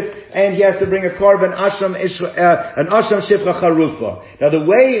Malchus, and he has to bring a korban asham shifcha charufa. Now the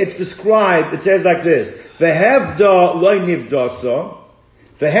way it's described, it says like this: Vehevda loy nivdasa.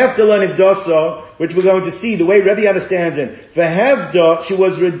 Vehevda loy nivdasa, which we're going to see the way Rabbi understands it. Vehevda, she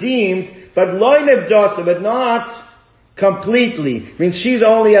was redeemed, but loy nivdasa, but not completely. Means she's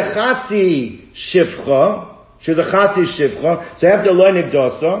only a chatzi shifcha. She's a chatzi shifcha. So vehevda loy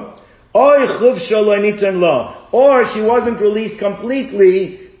nivdasa. Oy chuvsha loy nitan la. Or she wasn't released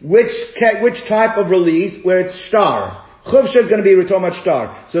completely. Which type of release? Where it's shtar. Chuvsha is going to be we're talking about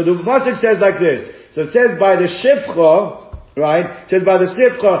shtar. So the pasuk says like this. So it says by the shifcha, right? It says by the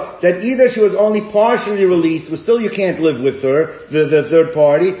shifcha that either she was only partially released, but still you can't live with her, the third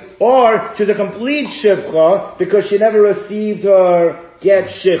party, or she's a complete shifcha because she never received her get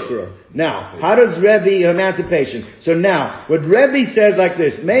shichra. Now, how does Rebbe emancipation? So now, what Rebbe says like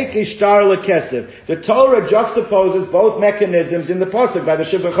this: make ishtar lekesef. The Torah juxtaposes both mechanisms in the pasuk by the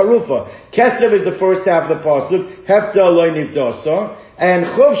shifcha charufa. Kesef is the first half of the pasuk. Hefta loy nivdasa. And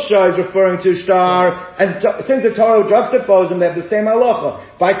chuvsha is referring to shtar, and since the Torah juxtaposes them, they have the same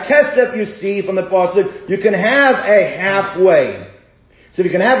halacha. By kesef, you see from the pasuk, you can have a halfway. So if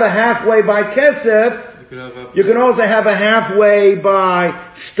you can have a halfway by kesef, you can also have a halfway by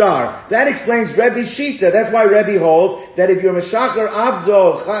shtar. That explains Rebbe's shita. That's why Rebbe holds that if you're Meshacher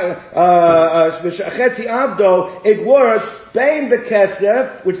Abdo, Chetzi Abdo, it works bein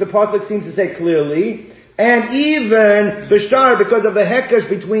bekesef, which the pasuk seems to say clearly, and even the shtar because of the hekesh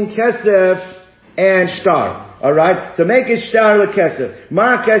between kesef and shtar. Alright? So make it shtar lekesef.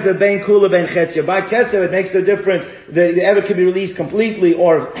 Ma kesef bein kula bein chetzia. By kesef it makes the difference. The Eved can be released completely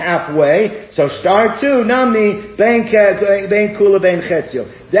or halfway. So shtar too, nami bein kula bein chetzia.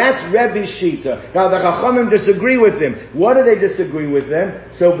 That's Rebbe's shita. Now the Chachamim disagree with him. What do they disagree with him?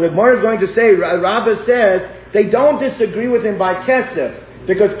 So the Gemara is going to say, Rabbi says, they don't disagree with him by kesef.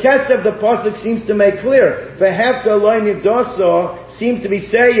 Because kesef, the pasuk seems to make clear. Vehefta loy nivdasa seems to be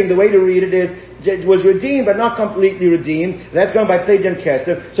saying, the way to read it is, it was redeemed, but not completely redeemed. That's going by Pidyon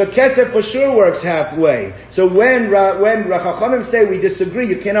Kesef. So Kesef for sure works halfway. So when Chachamim say we disagree,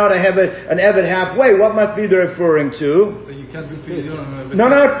 you cannot have an Eved halfway, what must be they referring to? But you can't do Pidyon. No,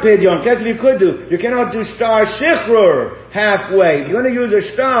 not Pidyon. Kesef you could do. You cannot do shtar shichrur halfway. If you're going to use a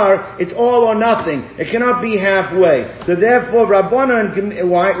shtar, it's all or nothing. It cannot be halfway. So therefore, Rabbanan,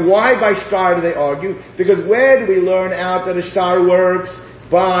 why by shtar do they argue? Because where do we learn out that a shtar works?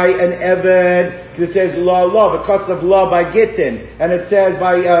 By an Eved, it says la, because of la by Gittin, and it says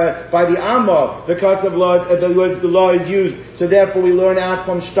by the Amma, because of la, the word the law is used. So therefore we learn out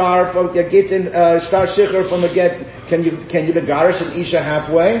from shtar, from Gittin, shtar shicher from the get. Can you begarish an Isha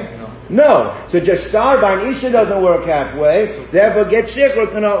halfway? No. So just shtar by an Isha doesn't work halfway. Therefore get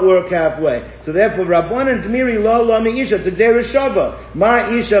shicher cannot work halfway. So therefore Rabban and Tmiri la mi Isha, it's a Shava. Ma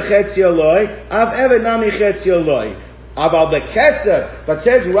Isha chetzi aloi, av Eved nami chetzi aloi. About the kesef, but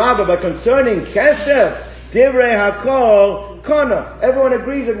says Rabbi, but concerning kesef, divrei hakol kana. Everyone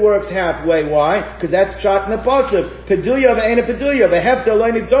agrees it works halfway. Why? Because that's shot in the pasuk. Peduya ve'ena peduya. Vehefta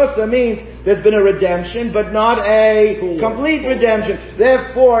lo nivdosa means there's been a redemption, but not a complete redemption.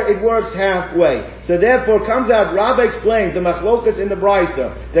 Therefore, it works halfway. So therefore, comes out. Rabbi explains the machlokas in the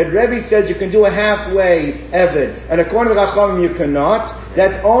brisa that Rebbe says you can do a halfway eved, and according to the Chachamim you cannot.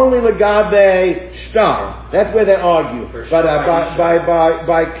 That's only legabe shtar. That's where they argue. But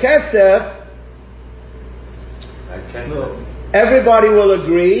by kesef, everybody will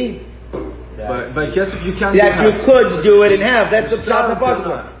agree. By kesef you can't. That you could do it in half. That's the shot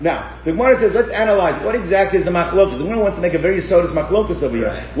possible. Now, the Gemara says, let's analyze what exactly is the machlokas. The Gemara wants to make a very sodus machlokas over here.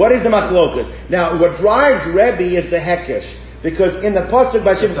 Right. What is the machlokas? Now, what drives Rebbe is the hekesh. Because in the pasuk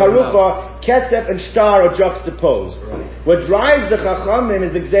by Shifcha Harufa, kesef and shtar are juxtaposed. Right. What drives the chachamim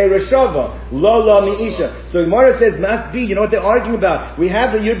is the gzeira shava, lo mi'isha. So Gemara says, must be, you know what they're arguing about? We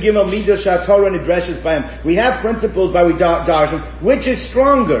have the Yud Gimel Midah Shatorah and Idreshes by him. We have principles by we darshan. Which is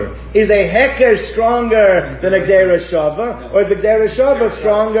stronger? Is a heker stronger than a gzeira shava? Or is the gzeira shava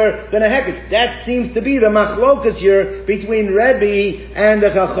stronger than a heker? That seems to be the machlokas here between Rabbi and the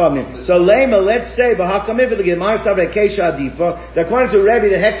chachamim. So Lema, let's say, that according to Rabbi,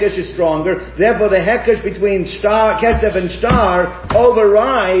 the hekesh is stronger. Therefore, the hekesh between kesef and shtar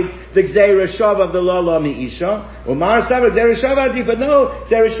overrides the gzeira shava of the lo mi'isha. Umar Sabra gzeira shava adifa. No,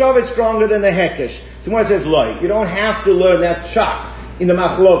 gzeira shava is stronger than the hekesh. Someone says, you don't have to learn that shot in the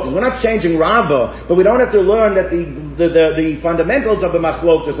machlokas. We're not changing Rabbah, but we don't have to learn that the fundamentals of the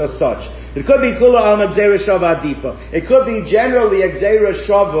machlokas are such. It could be kula al gzeira shava adifa. It could be generally a gzeira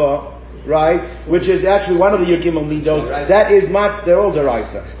shava, right, which is actually one of the Yud Gimel Midos. That is much, they're all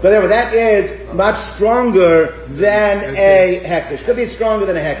deraisa. But therefore, that is much stronger than a hekesh. Could be stronger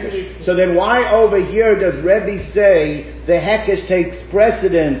than a hekesh. So then why over here does Rebbe say the hekesh takes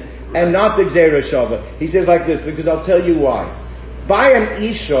precedence and not the gzeira shava? He says like this, because I'll tell you why. By an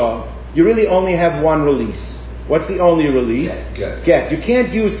isha, you really only have one release. What's the only release? Get. You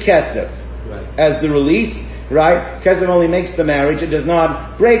can't use kesef as the release. Right? Kesef only makes the marriage. It does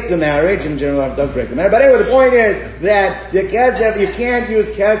not break the marriage. In general, it does break the marriage. But anyway, the point is that the kesef, you can't use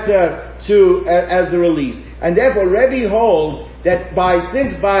kesef as the release. And therefore, Rebbe holds that by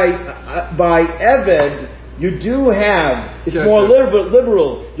Eved, you do have, it's kesef. More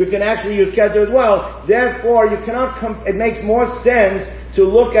liberal. You can actually use kesef as well. Therefore, you cannot it makes more sense to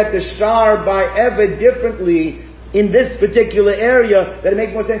look at the shtar by Eved differently in this particular area, that it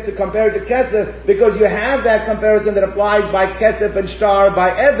makes more sense to compare it to kesef, because you have that comparison that applies by kesef and shtar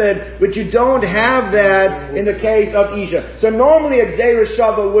by Eved, which you don't have that in the case of Isha. So normally a gzeira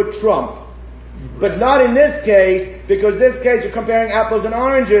shava would trump, but not in this case, because this case you're comparing apples and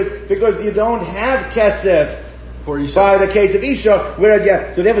oranges, because you don't have kesef by the case of Isha, whereas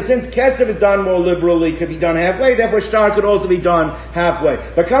so therefore since kesef is done more liberally, could be done halfway, therefore shtar could also be done halfway.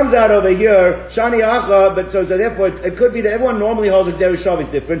 But comes out over here, shani acha, but so therefore it could be that everyone normally holds that gzeira shava is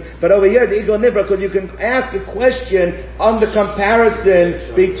different, but over here the igla nivra, because you can ask a question on the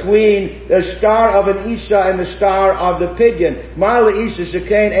comparison between the shtar of an Isha and the shtar of the pidyon. Ma'ala Isha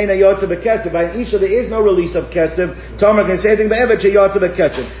shekain eina yotza bekesef. By an Isha there is no release of kesef. Tomer can say anything but ever yotza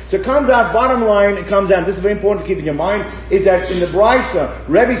bekesef. So it comes out, bottom line, it comes out, this is very important to keep in your mind, is that in the Brisa,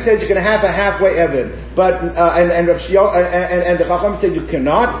 Rebbe says you can have a halfway Evid, but and the Chacham said you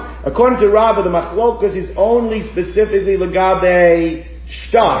cannot. According to Rabbi, the Machlokas is only specifically Lagabe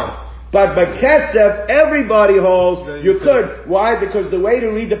Shtar. But by Kesef, everybody holds you could. Why? Because the way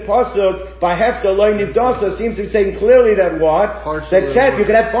to read the pasuk by Hefta Lo Nivdasa seems to be saying clearly that what? That you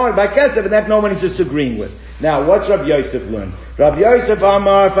could have part by Kesef, and that no one is disagreeing with. Now, what's Rabbi Yosef learned? Rabbi Yosef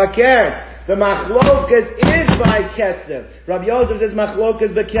Amar Fakert. The machlokas is by kesef. Rabbi Yosef says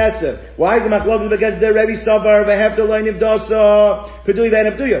machlokas bekesef. Why is the machlokas bekesef? The Rebbe Savar v'hefta lo nivdasa pedui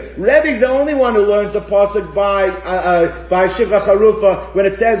v'enabduya. Rebbe's the only one who learns the pasuk by shivra charufa when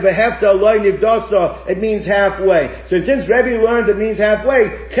it says v'hefta lo nivdasa. It means halfway. So since Rebbe learns it means halfway,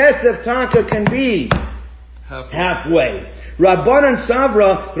 kesef taka can be halfway. Rabbanan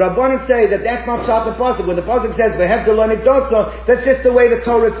Savra, Rabbanan say that that's not shot the pasuk. When the pasuk says v'hefta lo nivdasa, that's just the way the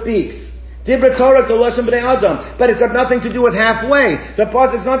Torah speaks. Dibra Torah to Lashon B'nai Adam. But it's got nothing to do with halfway. The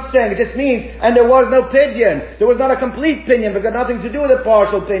pasuk's not saying, it just means, and there was no pidyon. There was not a complete pidyon, but it's got nothing to do with a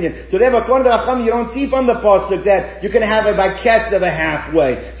partial pidyon. So therefore, according to Acham, you don't see from the pasuk that you can have it by ketz of a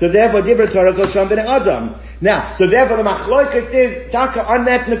halfway. So therefore, Dibra Torah to Lashon B'nai Adam. Now, so therefore the machlokas is taka on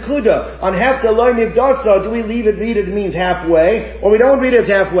that nakuda, on hefta lo nivdasa. Do we read it means halfway, or we don't read it as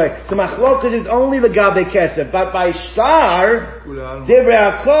halfway? So machlokas is only the gabe kesef, but by shtar divrei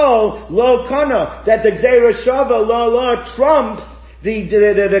hakol lo kana, that the gzeira shava lo trumps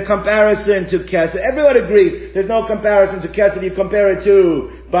the comparison to kesef. Everyone agrees there's no comparison to kesef. You compare it to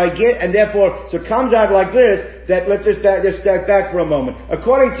by git, and therefore so it comes out like this. That let's just step back for a moment.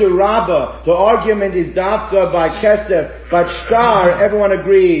 According to Rabba, the argument is dafka by kesef, but shtar, everyone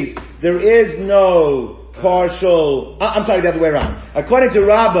agrees there is no partial. I'm sorry, the other way around. According to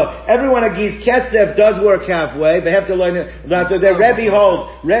Rabba, everyone agrees kesef does work halfway. They have to learn it. So the Rebbe holds.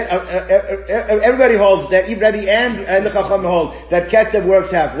 Everybody holds that. Rebbe and the Chacham hold that kesef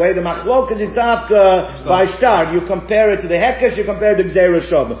works halfway. The machlokas is dafka by shtar. You compare it to the hekesh. You compare it to gzeira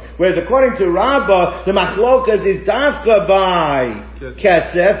shava. Whereas according to Rabba, the machlokas is dafka by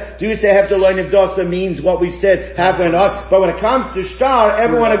kesef. Do you say have to learn if dosa means what we said halfway or not? But when it comes to shtar,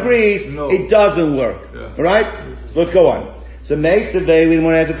 everyone agrees it doesn't work. Alright? So let's go on. So So Meisavei, we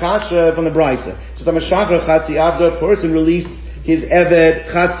want to ask a kasha from the Brisa. So Tamashakar Chatzi Avda, a person released his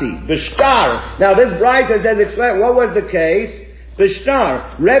Eved Chatzi. Bishtar. Now this Brisa says, explain, what was the case?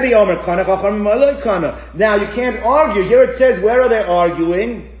 Bishtar. Rebbe Omer Kana, Chachamim Aloi Kana. Now you can't argue. Here it says, where are they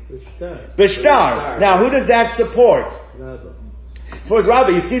arguing? Bishtar. Now who does that support? For Rabbi,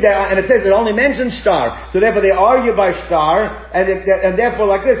 you see that, and it says it only mentions star. So therefore they argue by star, and therefore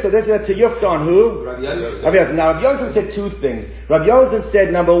like this. So this is a tiyufta on who? Rabbi Yosef. Rabbi Yosef. Now Rabbi Yosef said two things. Rabbi Yosef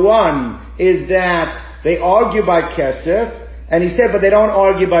said, number one, is that they argue by kesef, and he said, but they don't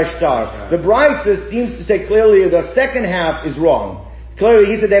argue by star. The Brisa seems to say clearly the second half is wrong.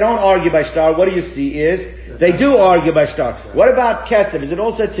 Clearly he said they don't argue by star. What do you see is, they do argue by star. What about kesef? Is it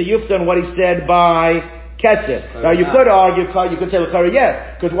also tiyufta on what he said by Kesef? Now you could argue, you could say l'chara yes,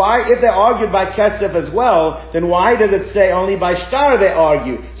 because why? If they argued by Kesef as well, then why does it say only by Shtar they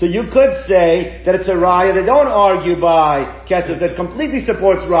argue? So you could say that it's a raya they don't argue by Kesef. That completely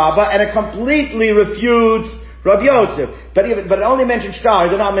supports Rabbah and it completely refutes Rabbi Yosef. But it only mentions Shtar, it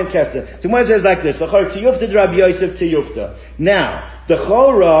does not mean Kesef. So when it says like this, l'chara tiyufta Rabbi Yosef tiyufta. Now the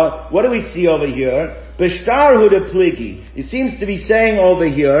chora, what do we see over here? Bishtar hu de pligi. It seems to be saying over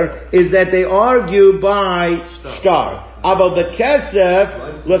here is that they argue by star. About the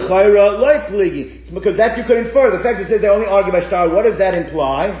kesef l'chayra loy pligi. It's because that you could infer. The fact that it says they only argue by star. What does that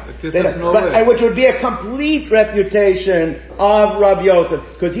imply? And which would be a complete refutation of Rabbi Yosef,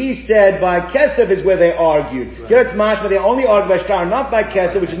 because he said by kesef is where they argued. Right. Here it's mashma they only argue by star, not by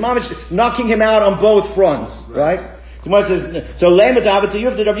kesef, which is mamish knocking him out on both fronts. Right? So this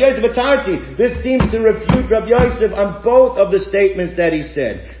seems to refute Rabbi Yosef on both of the statements that he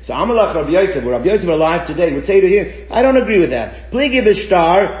said. So Amalach Rabbi Yosef, were Rabbi Yosef alive today, would say to him, I don't agree with that. Pligi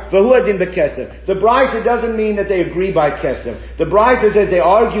b'shtar, v'huadin b'kesef. The Brisa doesn't mean that they agree by kesef. The Brisa says they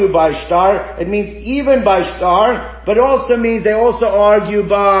argue by shtar. It means even by shtar, but it also means they also argue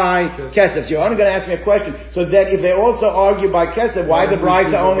by kesef. So you're only going to ask me a question. So that if they also argue by kesef, why the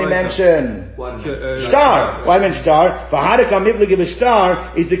Brisa only mention shtar? Why mention shtar? Star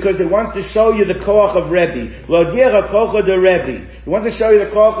is because it wants to show you the koach of Rabbi. It wants to show you the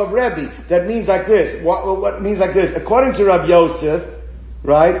koach of Rabbi. That means like this. What means like this? According to Rabbi Yosef,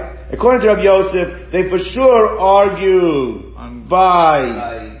 right? According to Rabbi Yosef, they for sure argue by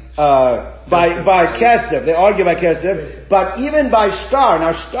kesef. They argue by kesef, but even by shtar.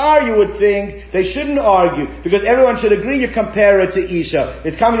 Now shtar, you would think they shouldn't argue, because everyone should agree you compare it to Isha.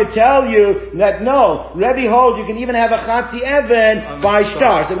 It's coming to tell you that no, Rebbe holds you can even have a chatzi even by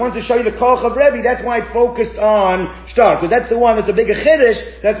shtar. So it wants to show you the koch of Rebbe. That's why it focused on shtar, because that's the one that's a bigger chiddush.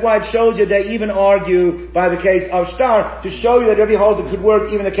 That's why it shows you they even argue by the case of shtar, to show you that Rebbe holds it could work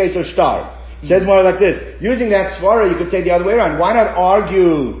even in the case of shtar. It says more like this. Using that svara, you could say the other way around. Why not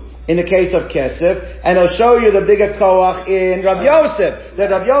argue in the case of kesef, and I'll show you the bigger koach in Rabbi Yosef. That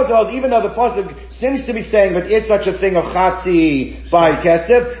Rabbi Yosef, even though the pasuk seems to be saying that there is such a thing of chatzi by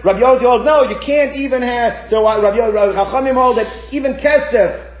kesef, Rabbi Yosef holds, no, you can't even have, so Rabbi Chachamim hold that even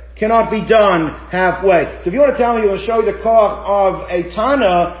kesef cannot be done halfway. So if you want to tell me, you will show you the koach of a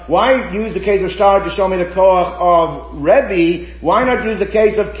Tana, why use the case of Shtar to show me the koach of Rebbe? Why not use the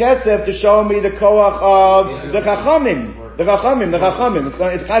case of Kesef to show me the koach of the Chachamim? The Chachamim.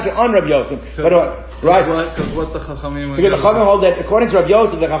 It's Chasher on Rabbi Yosef. Right? Because what the Chachamim... Because the Chachamim hold that, according to Rabbi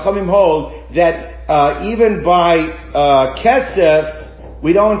Yosef, the Chachamim hold that even by Kesef,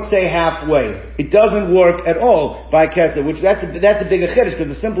 we don't say halfway. It doesn't work at all by Kesef, which that's a bigger chiddush,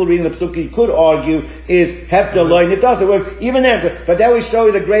 because the simple reading of the Psuki you could argue is Hefta Loin. It doesn't work even then, but then we show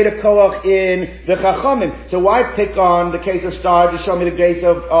you the greater koach in the Chachamim. So why pick on the case of Shtar to show me the case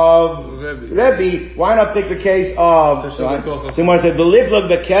of Rebbe? Why not pick the case of... Someone said, "V'livlog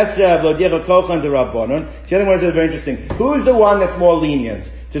b'Kesef lo dicha kochan derabbanon." The other one says very interesting. Who's the one that's more lenient?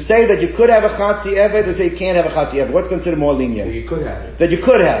 To say that you could have a chatzi evet, or say you can't have a chatzi evet. What's considered more lenient? You could have it. That you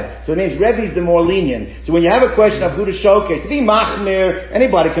could have. So it means Rebbe's the more lenient. So when you have a question of who to showcase, to be machmir,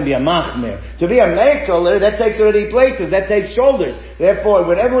 anybody can be a machmir. To be a mekel, that takes already places, that takes shoulders. Therefore,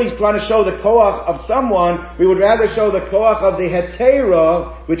 whenever he's trying to show the koach of someone, we would rather show the koach of the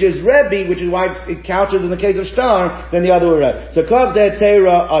hetera, which is Rebbe, which is why it couches in the case of Shtar, than the other way around. So koach the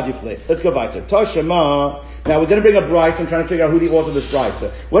hetera adifle. Let's go back to Toshema. Now we're going to bring a brisa and trying to figure out who the author of this brisa.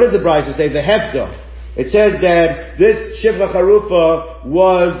 What does the brisa say? The hefta. It says that this shivcha charufa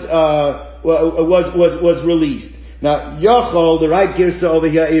was released. Now Yochol, the right girsa over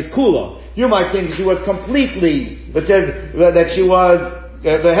here is kula. You might think she was completely. It says that she was the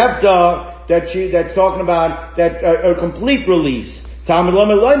hefta that's talking about that a complete release. Talmud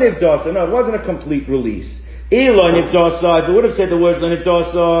Lama Loiniv Dasa. No, it wasn't a complete release. If it would have said the words Loiniv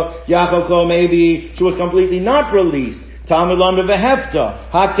Dasa, Yaakov, maybe she was completely not released. Talmud Lamra v'hefta.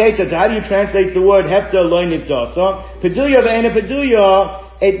 Ha-ketzad. How do you translate the word hefta loy nivdasa? Peduya v'ena peduya.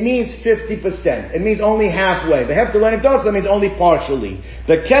 It means 50%. It means only halfway. The hefta loy nivdasa means only partially.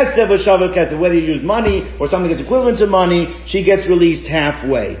 The kesef v'shavel kesef, whether you use money or something that's equivalent to money, she gets released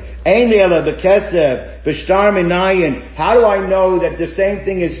halfway. Ein le'ela b'kesef v'shtar minayin. How do I know that the same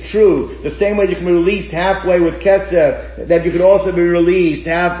thing is true? The same way you can be released halfway with kesef, that you could also be released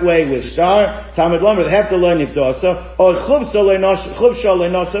halfway with shtar. Talmud Lamra, the hefta loy nivdasa, or chuvsha loy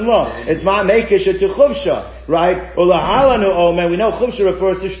nasan lo. It's not mekisha to chuvsha. Right? Ulahalanu omen, we know chuvsha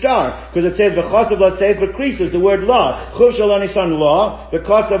refers to shtar, because it says v'chasav la sefer krisus, the word la. Chuvsha lo nisan la, the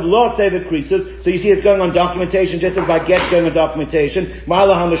cost of la sefer krisus. So you see it's going on documentation, just as by get going on documentation.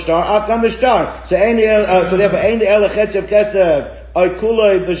 Ma'ala hamashtar, akam v'shtar. So therefore, ein the ela chetzav kesev,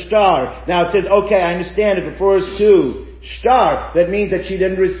 oikuloi v'shtar. Now it says, okay, I understand it refers to shtar. That means that she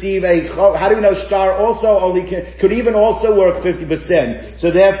didn't receive how do we know shtar also only could even also work 50%? So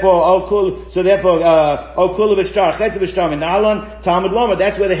therefore, okul v'shtar, chetz v'shtar minalan, Talmud Loma,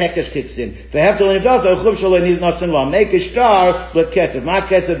 that's where the hekesh kicks in. They have to learn does, ochub shaloi niz nasan lo. Make a shtar, let kesef. Ma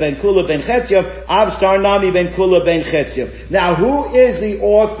kesef ben kula ben chetziv, ab shtar nami ben kula ben chetziv. Now, who is the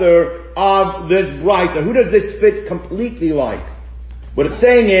author of this brisa? Who does this fit completely like? What it's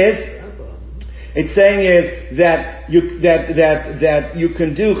saying is that you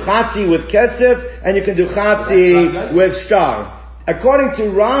can do chatzi with kesef and you can do chatzi with shtar. According to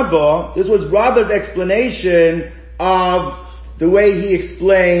Rabbi, this was Rabbi's explanation of the way he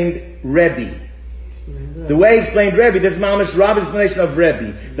explained Rebbe. The way he explained Rebbe, this is Mamash Rabbi's explanation of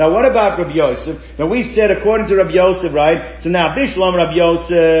Rebbe. Now what about Rabbi Yosef? Now we said according to Rabbi Yosef, right? So now Bishlam Rabbi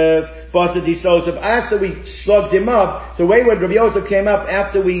Yosef, after we slugged him up, so when Rabbi Yosef came up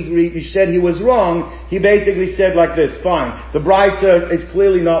after we said he was wrong, he basically said like this, fine, the brisa is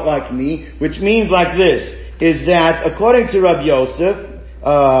clearly not like me, which means like this, is that according to Rabbi Yosef,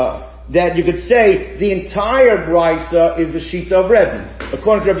 that you could say the entire brisa is the shita of Rebbe.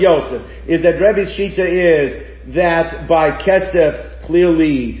 According to Rabbi Yosef, is that Rebbe's shita is that by kesef,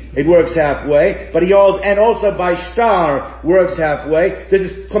 clearly it works halfway, but and also by shtar works halfway. This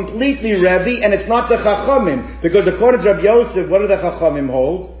is completely Rebbe, and it's not the Chachamim, because according to Rabbi Yosef, what do the Chachamim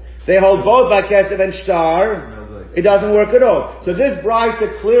hold? They hold both by kesef and shtar. It doesn't work at all. So this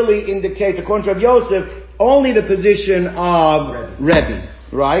brisa clearly indicates, according to Rabbi Yosef, only the position of Rebbe,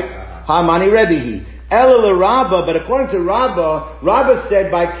 right? Hamani Rebbehi. Elul Rabba, but according to Rabba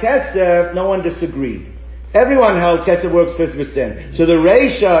said by kesef, no one disagreed. Everyone held kesef works 50%. So the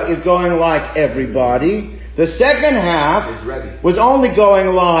Reisha is going like everybody. The second half was only going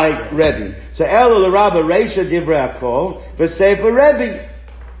like Rebbe. So Elul Rabba Reisha divrei hakol, v'sefer Rebbe.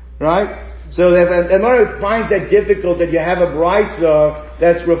 Right? So if Emor finds that difficult that you have a brisa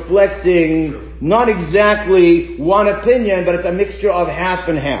that's reflecting not exactly one opinion, but it's a mixture of half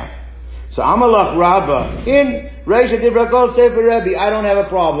and half. So Amalach Rabba in Reisha divrei hakol sefer Rebbe. I don't have a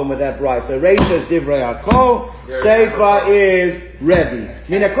problem with that brisa. Reisha is divrei hakol, sefer is Rebbe. I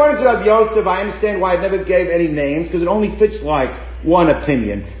mean, according to Rabbi Yosef, I understand why I never gave any names, because it only fits like one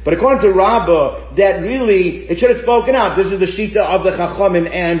opinion. But according to Rabba, that really, it should have spoken out. This is the shita of the Chachamim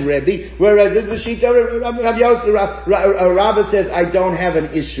and Rebbe, whereas this is the shita of Rabbi Yosef. Rabba says, I don't have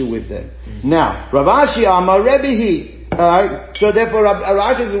an issue with them. Now, Rav Ashi Amar Rebbehi. Alright, so therefore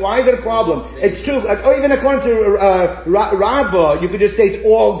Rashi says, why is it a problem? It's true, or even according to Rabba, you could just say it's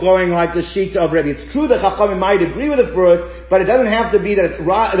all going like the shita of Rebbe. It's true that Chachamim might agree with the first, but it doesn't have to be that it's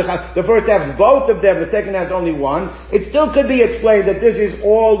the first half is both of them, the second half is only one. It still could be explained that this is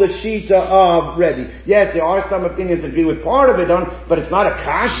all the shita of Rebbe. Yes, there are some opinions that agree with part of it, but it's not a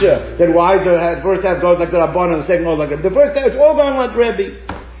kasha that why the first half goes like the Rabban and the second goes like Rebbe. The first half, it's all going like Rebbe.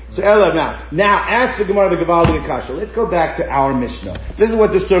 So Ella, now ask the Gemara the Gavaldi Akasha. Let's go back to our Mishnah. This is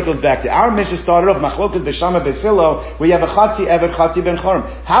what this circles back to. Our Mishnah started off Machloket B'Shama B'Silo, where you have a Chatzi Eved Chatzi Ben Chorim.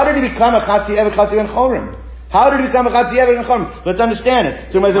 How did he become a Chatzi Eved Chatzi Ben Chorim? How did he become a Chatzi Eved Ben Chorim? Let's understand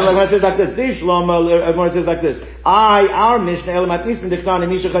it. So it says like this. It says like this. Our Mishnah Elamat Nisan Diktani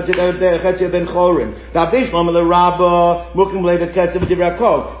Misha Chatzi Eved Ben Chorim. Now Bishlam the Rabba Mukim Levet Kesef Divrei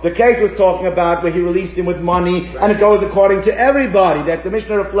Hakol. The case was talking about where he released him with money, and it goes according to everybody. That the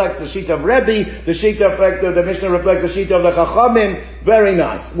Mishnah reflects the sheet of Rebbe, the Mishnah reflects the sheet of the Chachamim. Very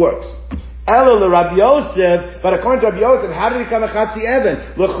nice, works. Elul Rabbi Yosef, but according to Rabbi Yosef, how did he become a Chatzi Even?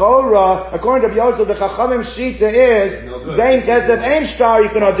 L'chora, according to Rabbi Yosef, the Chachamim Shita is Vein Kesef and Shtar. You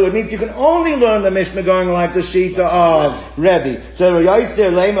cannot do it. It means you can only learn the Mishnah going like the Shita of Rebbe. So Rabbi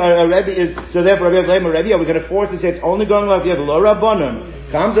Yosef Rebbe is. So therefore, Rabbi Yosef Rebbe. Are we going to force to say it's only going like the Lo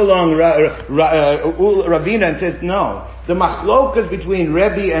Rabbanon? Comes along Ravina and says no. The machlokas between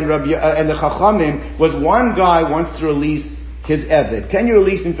Rabbi and the Chachamim was one guy wants to release his Eved. Can you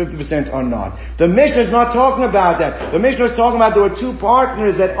release him 50% or not? The Mishnah is not talking about that. The Mishnah is talking about there were two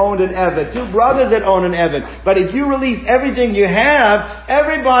partners that owned an Eved, two brothers that owned an Eved. But if you release everything you have,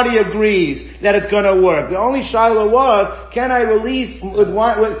 everybody agrees that it's going to work. The only shiloh was, can I release with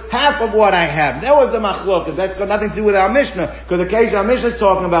half of what I have? That was the machlokas. That's got nothing to do with our Mishnah. Because the case our Mishnah is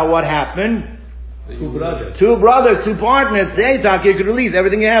talking about what happened. Two brothers, two partners, they talk, you could release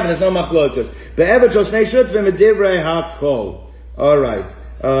everything you have, and there's no machlokas. Alright.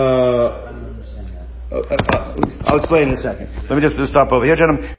 I'll explain in a second. Let me just stop over here, gentlemen.